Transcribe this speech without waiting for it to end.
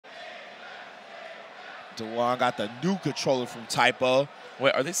the one. Got the new controller from Typo.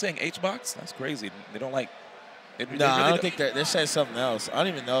 Wait, are they saying H-Box? That's crazy. They don't like... No, I don't think they're saying something else. I don't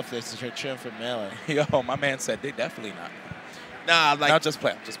even know if this is her trim for mailing. Yo, my man said they definitely not. Nah, like... No, just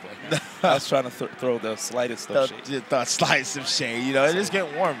play. Just play. I was trying to throw the slightest of shade. The slightest of shade. You know, it is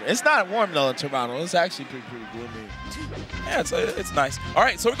getting warm. It's not warm, though, in Toronto. It's actually pretty gloomy. Yeah, it's nice. All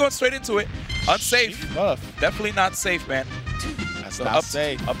right, so we're going straight into it. Unsafe. Definitely not safe, man. That's not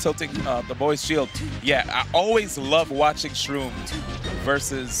safe. Up tilting the boys' shield. Yeah, I always love watching Shroomed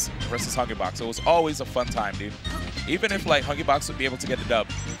versus Hungrybox. It was always a fun time, dude. Even if like Hungrybox would be able to get the dub,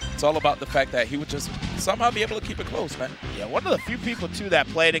 it's all about the fact that he would just somehow be able to keep it close, man. Yeah, one of the few people too that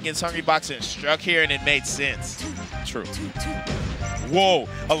played against Hungrybox and struck here, and it made sense. True. Whoa!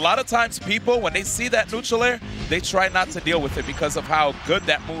 A lot of times, people when they see that neutral air, they try not to deal with it because of how good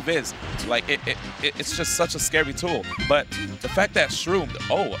that move is. Like it's just such a scary tool. But the fact that Shroomed,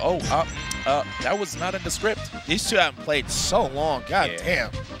 that was not in the script. These two haven't played so long. God damn.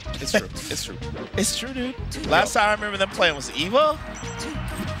 It's true. It's true. It's true, dude. Last time I remember them playing was EVO?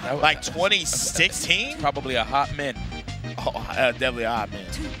 Like 2016? Probably a hot min. Oh, definitely a hot min.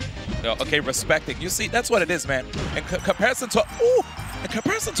 Okay, respecting. You see, that's what it is, man. In comparison to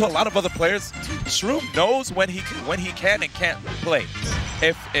a lot of other players, Shroomed knows when he can and can't play.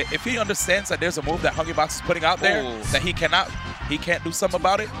 If he understands that there's a move that Hungrybox is putting out there that he can't do something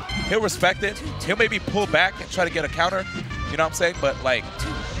about it, he'll respect it. He'll maybe pull back and try to get a counter. You know what I'm saying? But like,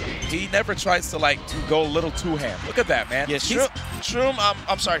 he never tries to like go a little too ham. Look at that, man. Yeah, Shroomed,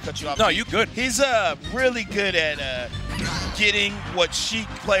 I'm sorry to cut you off. No, you good. He's really good at getting what Sheik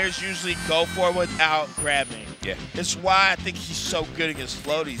players usually go for without grabbing. Yeah. It's why I think he's so good against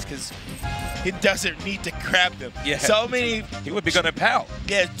floaties, because he doesn't need to grab them. Yeah. So many. He would be gonna pal.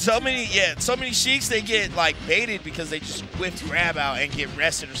 Yeah. So many Sheiks, they get like baited because they just whiff grab out and get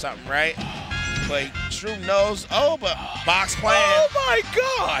rested or something, right? But Shroomed knows. Oh, but box plan. Oh my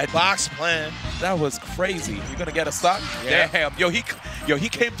God. Box plan. That was crazy. You gonna get a stock? Yeah. Damn. Yo, he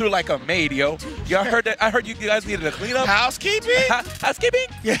came through like a maid, yo. Y'all heard that? I heard you guys needed a cleanup. Housekeeping? Housekeeping?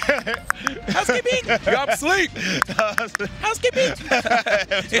 Yeah. Housekeeping? Yo, I'm asleep. Housekeeping?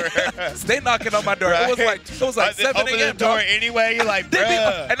 Stay knocking on my door. Right. It was like 7 Open a.m. the door anyway. You're like,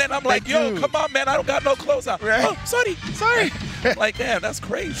 bruh. And then I'm like, yo, come on, man. I don't got no clothes on. Right. Oh, sorry. Like, damn, that's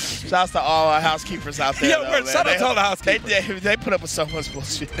crazy. Shouts to all our housekeepers out there. Yeah, shout out to all the housekeepers. They put up with so much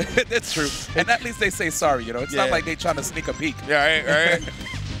bullshit. That's true. And at least they say sorry, you know. It's not like they trying to sneak a peek. Yeah, right.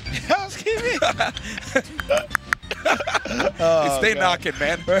 Housekeeping. Stay knocking,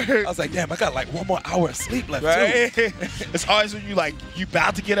 man. I was like, damn, I got like 1 more hour of sleep left, too. It's always when you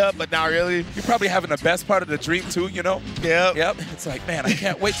about to get up, but not really. You're probably having the best part of the dream, too, you know? Yep. It's like, man, I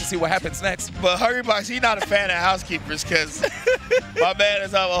can't wait to see what happens next. But Hungrybox, he's not a fan of housekeepers because my man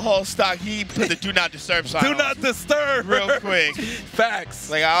is on a whole stock. He put the do not disturb sign Do not disturb. real quick. Facts.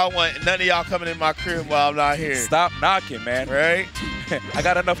 Like, I don't want none of y'all coming in my crib while I'm not here. Stop knocking, man. Right? I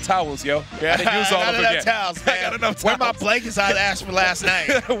got enough towels, yo. Yeah, I didn't use all of them yet. Towels, man. I got enough towels. Where my blankets I asked for last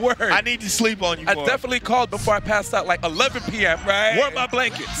night? Word. I need to sleep on you more. I definitely called before I passed out, like 11 p.m. Right. Where are my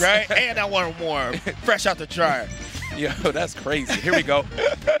blankets? Right. And I want them warm, fresh out the dryer. Yo, that's crazy. Here we go.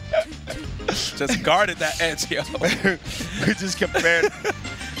 Just guarded that edge, yo. We just compared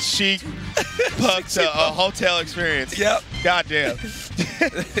Sheik Puck to a hotel experience. Yep. Goddamn.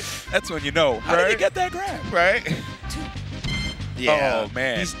 That's when you know. How did he get that grab? Right. Yeah. Oh,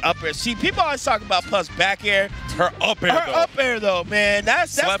 man. He's up air. See, people always talk about Puck's back air. Her up air, Her up air, though, man.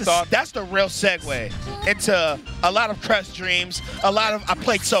 That's the real segue into a lot of Crush Dreams. A lot of I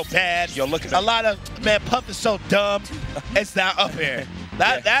played so bad. Yo, look at a lot of, man, Puck is so dumb. It's that up air.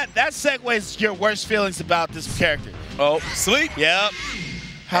 That segues your worst feelings about this character. Oh, sleep. Yep.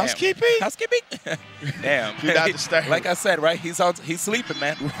 Housekeeping? Housekeeping? Damn. Do not disturb. Like I said, right? He's sleeping,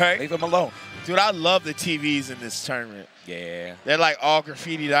 man. Right. Leave him alone. Dude, I love the TVs in this tournament. Yeah. They're like all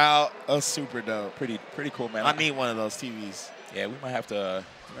graffitied out. Oh, super dope. Pretty cool, man. I need one of those TVs. Yeah, we might have to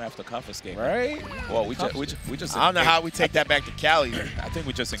confiscate. Right? Well, we just. I don't know how we take that back to Cali. I think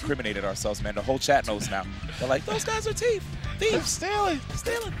we just incriminated ourselves, man. The whole chat knows now. They're like, those guys are thieves. They're stealing.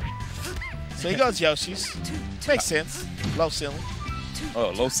 So he goes Yoshi's. Makes sense. Low ceiling. Oh,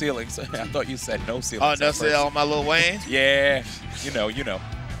 low ceilings. I thought you said no ceilings. Oh, no ceiling on my Lil Wayne? Yeah. You know.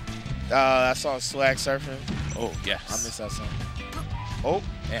 That song Swag Surfing. Oh, yes. I miss that song. Oh.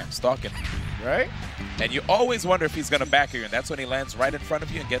 Damn, stalking. Right? And you always wonder if he's going to back you, and that's when he lands right in front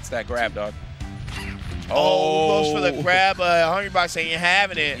of you and gets that grab, dog. Oh, goes for the grab. Hungrybox ain't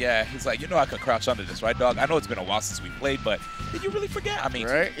having it. Yeah, he's like, you know I could crouch under this, right, dog? I know it's been a while since we played, but did you really forget? I mean,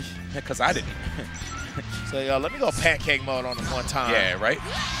 right? Because I didn't. So, let me go pancake mode on him one time. Yeah, right?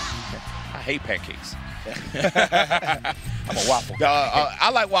 I hate pancakes. I'm a waffle. I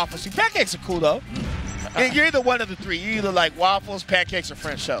like waffles. See, pancakes are cool though. You're either one of the three. You either like waffles, pancakes, or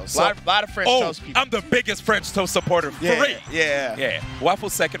French toast. A lot of French toast people. I'm the biggest French toast supporter. Yeah.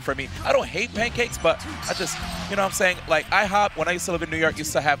 Waffles second for me. I don't hate pancakes, but I just, you know what I'm saying? Like, IHOP, when I used to live in New York,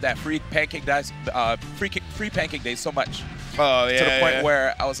 used to have that free pancake days, free pancake days so much. Oh, yeah. To the point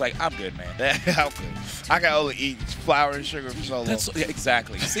where I was like, I'm good, man. I'm good. I can only eat flour and sugar for so long. Yeah,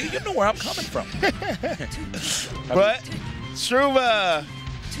 exactly. See, you know where I'm coming from. But Shroomed,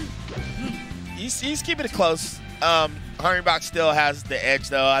 he's keeping it close. Hungrybox still has the edge,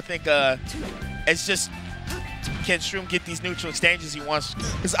 though. I think it's just, can Shroomed get these neutral exchanges he wants?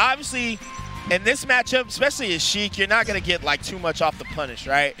 Because obviously, in this matchup, especially as Sheik, you're not going to get like too much off the punish,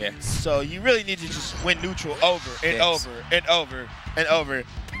 right? Yeah. So you really need to just win neutral over and over and over and over.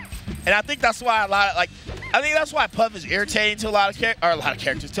 And I think that's why that's why Puff is irritating to a lot of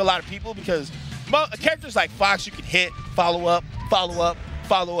characters, to a lot of people, because characters like Fox, you can hit, follow up,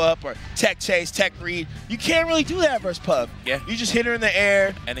 or tech chase, tech read. You can't really do that versus Puff. Yeah. You just hit her in the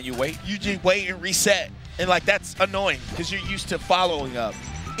air. And then you wait. You just wait and reset. And like, that's annoying because you're used to following up.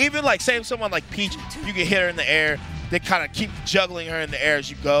 Even like, say someone like Peach, you can hit her in the air. They kind of keep juggling her in the air as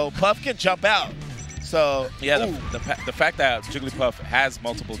you go. Puff can jump out. So yeah, the fact that Jigglypuff has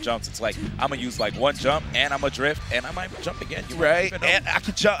multiple jumps, it's like I'm gonna use like one jump and I'm gonna drift and I might jump again. Right, and I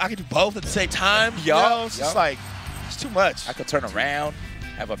could jump. I could do both at the same time. It's just like, it's too much. I could turn around,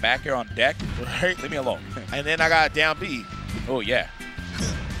 have a back air on deck. Right. Leave me alone. And then I got a down B. Oh yeah,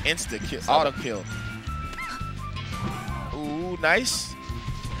 instant kill, auto kill. Ooh, nice.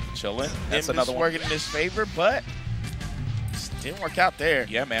 Chilling. That's another one working in his favor, but didn't work out there.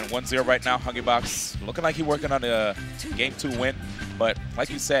 Yeah, man. 1-0 right now. Hungrybox looking like he's working on a game 2 win. But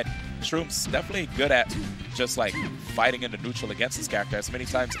like you said, Shroomed's definitely good at just like fighting in the neutral against his character. As many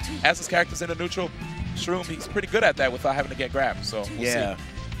times as his character's in the neutral, Shroomed, he's pretty good at that without having to get grabbed. So we'll see.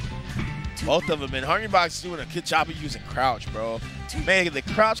 Both of them. And Hungrybox is doing a good job of using crouch, bro. Man, the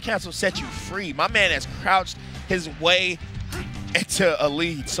crouch cancel set you free. My man has crouched his way into a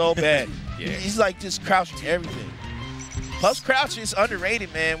lead so bad. He's like just crouching everything. Plus, crouch is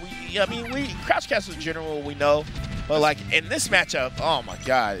underrated, man. Crouch cancel in general, we know. But, like, in this matchup, oh, my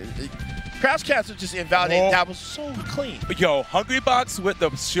God. Crouch cancel just invalidated. That was so clean. Yo, Hungrybox with the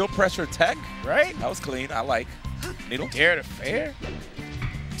shield pressure tech. Right? That was clean. I like. Needle. Dare to fair.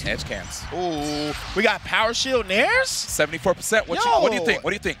 Edge cams. Ooh. We got power shield nairs? 74%. What do you think? What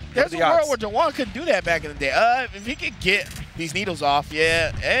do you think? There's a world where Dewan couldn't do that back in the day. If he could get these needles off,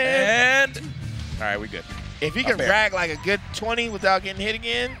 And all right, we good. If he can drag like a good 20 without getting hit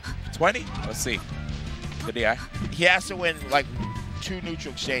again. 20? Let's see. Good DI. He has to win like 2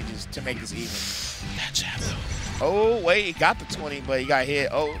 neutral exchanges to make this even. That jab though. Oh, wait, he got the 20, but he got hit.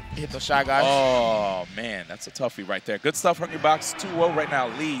 Oh, hit the shot guys. Oh, man, that's a toughie right there. Good stuff, Hungrybox. 2-0 right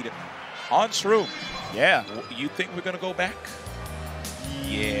now, lead on Shroomed. Yeah. You think we're going to go back?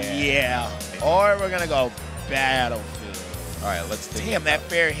 Yeah. Or we're going to go battlefield. All right, let's take Damn, that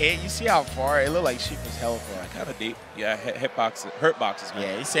fair hit. You see how far? It looked like Sheik was hella far. Kind of deep. Yeah, hurt boxes. Man.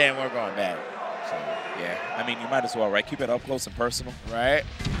 Yeah, he's saying we're going back. So, yeah, I mean, you might as well, right? Keep it up close and personal. Right?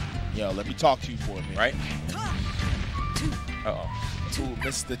 Yo, let me talk to you for a minute. Right? Uh-oh. Ooh,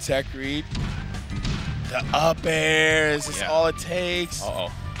 missed the tech read. The up airs is all it takes.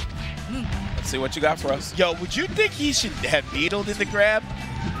 Uh-oh. Let's see what you got for us. Yo, would you think he should have needled in the grab?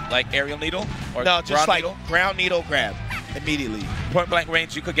 Like aerial needle? Or no, just like needle? ground needle grab immediately. Point blank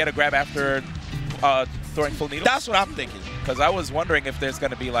range, you could get a grab after throwing full needles? That's what I'm thinking. Because I was wondering if there's going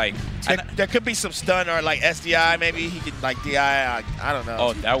to be like... There could be some stun or like SDI maybe. He could like DI, I don't know.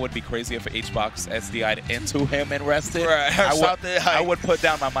 Oh, that would be crazy if H-Box SDI'd into him and rested. Right. I would put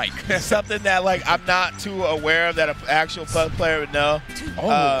down my mic. Something that like I'm not too aware of that an actual Puff player would know.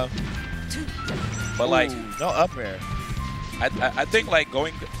 Oh. But like... no up air. I think like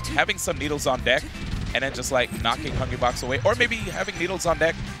having some needles on deck and then just like knocking Hungrybox away. Or maybe having needles on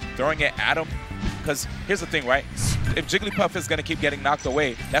deck, throwing it at him. Because here's the thing, right? If Jigglypuff is going to keep getting knocked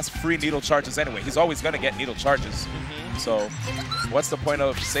away, that's free needle charges anyway. He's always going to get needle charges. So what's the point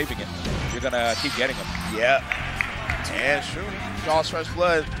of saving it? You're going to keep getting them. Yeah. And true. Draws fresh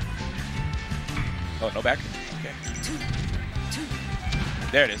blood. Oh, no back? Okay.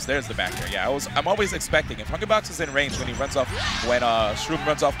 There it is. There's the back there. Yeah, I'm always expecting if Hungrybox is in range when Shroomed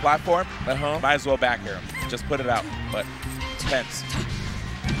runs off platform, might as well back here him. Just put it out. But depends.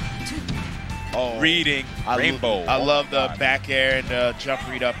 Oh, reading rainbow. I love the back air and the jump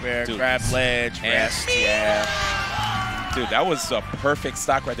read up air, grab ledge, rest. Yeah. Dude, that was a perfect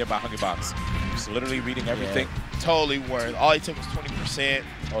stock right there by Hungrybox. Just literally reading everything. totally worth. All he took was 20%.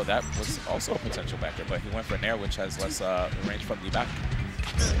 Oh, that was also a potential backer, but he went for an air, which has less range from the back.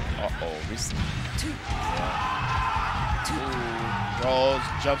 Uh-oh. Ooh, rolls,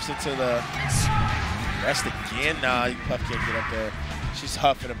 jumps into the rest again. Nah, Puff can't get up there. She's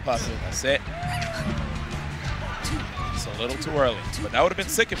huffing and puffing. That's it. It's a little too early, but that would have been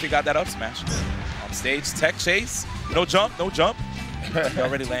sick if he got that up smash. On stage, tech chase. No jump, no jump. He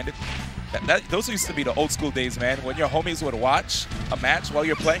already landed. Those used to be the old school days, man, when your homies would watch a match while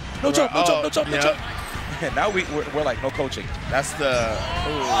you're playing. No jump, no jump, no jump, no jump. And now we're like, no coaching. That's the...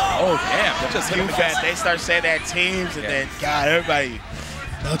 Oh, damn. They just hit him again. They start saying that teams, and then, God, everybody,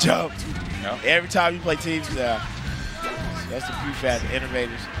 no jump. No. Every time you play teams, that's the PFAT, the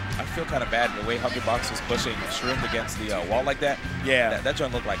innovators. I feel kind of bad the way Hungrybox was pushing Shroomed against the wall like that. Yeah. That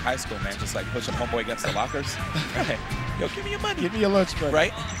joint looked like high school, man, just like pushing homeboy against the lockers. Yo, give me your money. Give me your lunch money.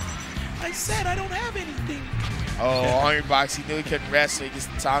 Right? I said I don't have anything. Oh, Hungrybox, he knew he couldn't rest, so he gets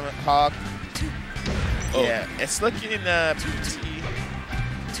the tomahawk. Oh. Yeah, it's looking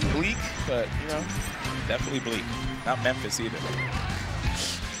bleak, but, you know. Definitely bleak. Not Memphis either.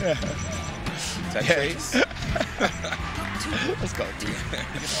 Tech chase. Let's go, dude.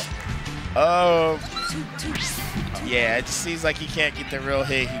 Yeah, it just seems like he can't get the real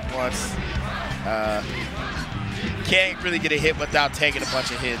hit he wants. Can't really get a hit without taking a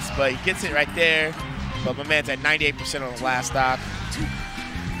bunch of hits, but he gets it right there. But my man's at 98% on the last stock.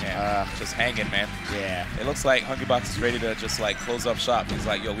 Just hanging, man. Yeah. It looks like Hungrybox is ready to just like close up shop. He's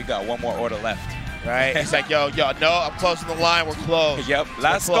like, yo, we got one more order left. Right? He's like, yo, no, I'm closing the line. We're closed. Yep.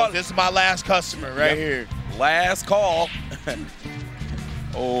 Last call. This is my last customer right here. Last call.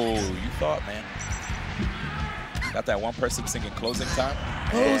 Oh, you thought, man. Got that one person singing closing time.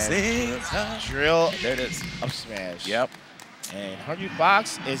 Closing time. Drill. There it is. Up smash. Yep. And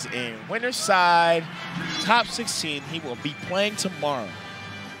Hungrybox is in winner's side, top 16. He will be playing tomorrow.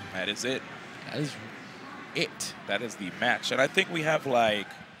 That is it. That is it. That is the match. And I think we have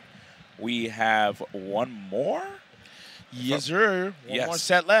one more? Yes, sir. One more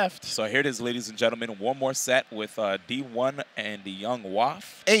set left. So here it is, ladies and gentlemen. One more set with D1 and the young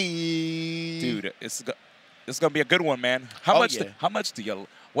Waff. Hey. Dude, it's going to be a good one, man. How much do you...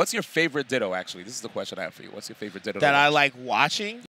 What's your favorite Ditto, actually? This is the question I have for you. What's your favorite Ditto? That I like watching?